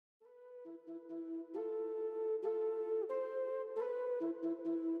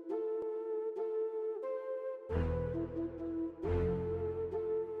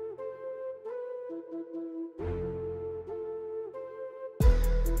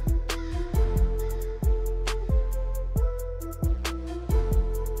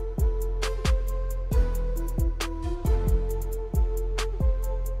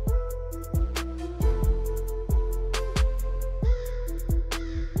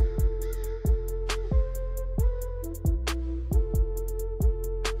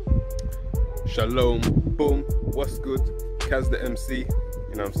Shalom, boom, what's good? Kaz the MC, you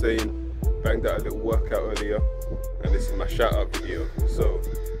know what I'm saying? Banged out a little workout earlier, and this is my shout out video. So,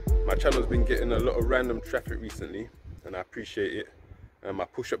 my channel's been getting a lot of random traffic recently, and I appreciate it. And my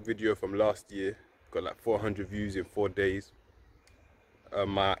push up video from last year got like 400 views in 4 days.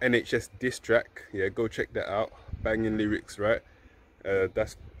 My NHS diss track, yeah, go check that out. Banging lyrics, right?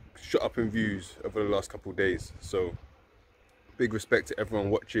 That's shot up in views over the last couple of days. So, big respect to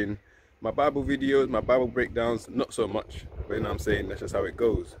everyone watching. My Bible videos, my Bible breakdowns, not so much, but you know what I'm saying, that's just how it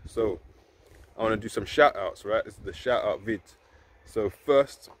goes. So I want to do some shout outs, right? This is the shout out vid. So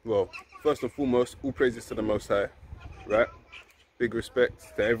first and foremost, all praises to the Most High, right? Big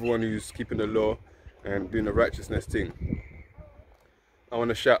respect to everyone who's keeping the law and doing the righteousness thing. I want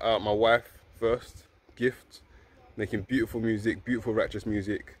to shout out my wife first, Gift, making beautiful music, beautiful righteous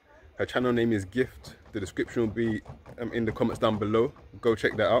music. Her channel name is Gift. The description will be in the comments down below. Go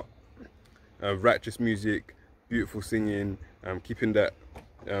check that out. Righteous music, beautiful singing, keeping that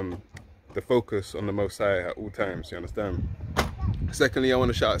the focus on the Most High at all times, you understand? Secondly, I want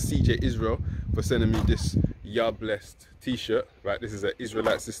to shout out CJ Israel for sending me this Yah Blessed t-shirt, right? This is an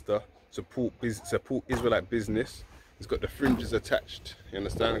Israelite sister, support Israelite business. It's got the fringes attached, you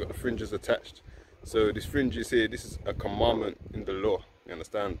understand? It's got the fringes attached. So this fringe is here, this is a commandment in the law, you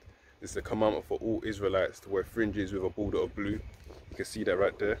understand? This is a commandment for all Israelites to wear fringes with a border of blue. You can see that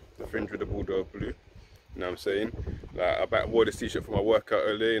right there, the fringe with the border of blue. You know what I'm saying? Like, I wore this t-shirt for my workout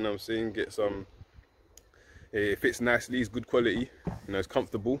earlier, you know what I'm saying? Get some, it fits nicely, it's good quality, you know, it's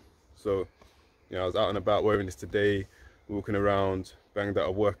comfortable. So, you know, I was out and about wearing this today, walking around, banged out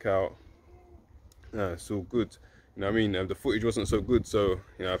a workout. It's all good. You know what I mean? The footage wasn't so good, so,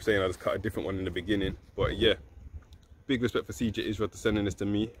 you know, I'm saying I just cut a different one in the beginning. But yeah, big respect for CJ Israel for sending this to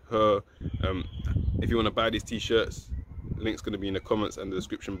me. Her, if you want to buy these t-shirts, link's going to be in the comments and the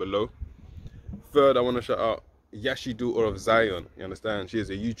description below. Third, I want to shout out Yashi, daughter of Zion. You understand? She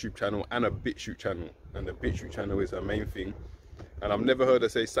has a YouTube channel and a BitChute channel, and the BitChute channel is her main thing. And I've never heard her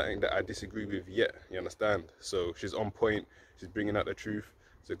say something that I disagree with yet. You understand? So she's on point. She's bringing out the truth.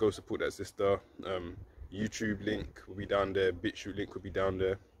 So go support that sister. YouTube link will be down there. BitChute link will be down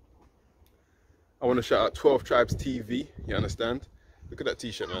there. I want to shout out 12 Tribes TV. You understand? Look at that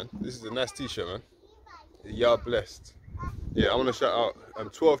t-shirt, man. This is a nice t-shirt, man. Yah Blessed. Yeah, I want to shout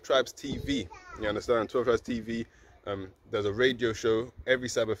out 12 Tribes TV. You understand? 12 Tribes TV. There's a radio show every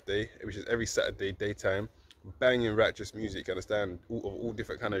Sabbath day, which is every Saturday daytime. Banging righteous music. You understand? Of all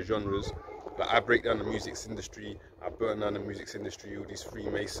different kind of genres. Like, I break down the music industry. I burn down the music industry. All these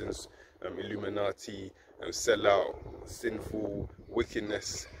Freemasons, Illuminati, sellout, sinful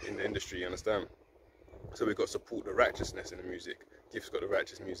wickedness in the industry. You understand? So we got to support the righteousness in the music. Gift's got the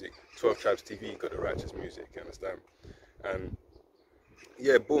righteous music. 12 Tribes TV got the righteous music. You understand? And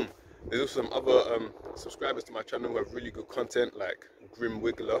yeah, boom. There's also some other subscribers to my channel who have really good content, like Grim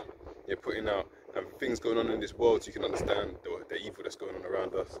Wiggler. They're putting out things going on in this world so you can understand the evil that's going on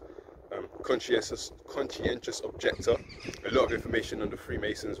around us. Conscientious Objector. A lot of information on the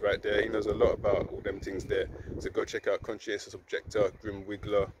Freemasons right there. He knows a lot about all them things there. So go check out Conscientious Objector, Grim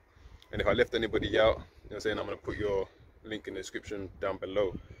Wiggler. And if I left anybody out, you know what I'm saying, I'm going to put your link in the description down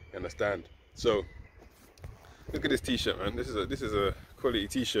below. You understand? So look at this t-shirt, man. This is a quality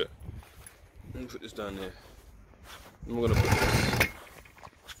t-shirt. Let me put this down there. I'm gonna put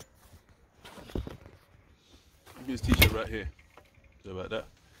this t-shirt right here. So about that.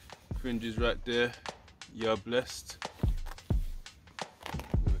 Fringes right there. You're blessed.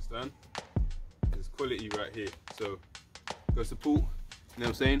 You understand? There's quality right here. So go support. You know what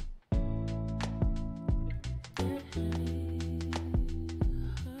I'm saying?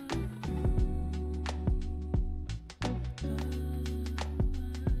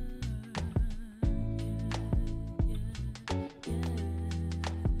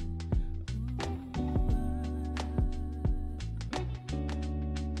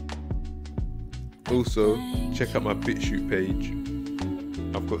 Also, check out my BitChute page.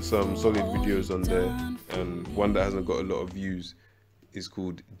 I've got some solid videos on there, and one that hasn't got a lot of views is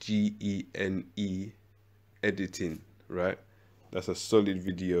called GENE editing, right? That's a solid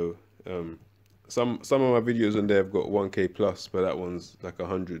video. Some of my videos on there have got 1K plus, but that one's like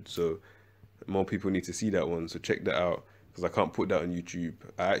 100, so more people need to see that one. So check that out, because I can't put that on YouTube.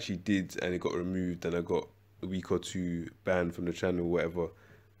 I actually did, and it got removed, and I got a week or two banned from the channel, whatever.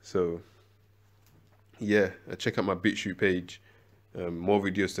 So yeah, check out my BitChute page. More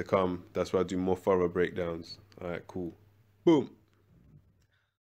videos to come. That's why I do more thorough breakdowns. All right, cool. Boom.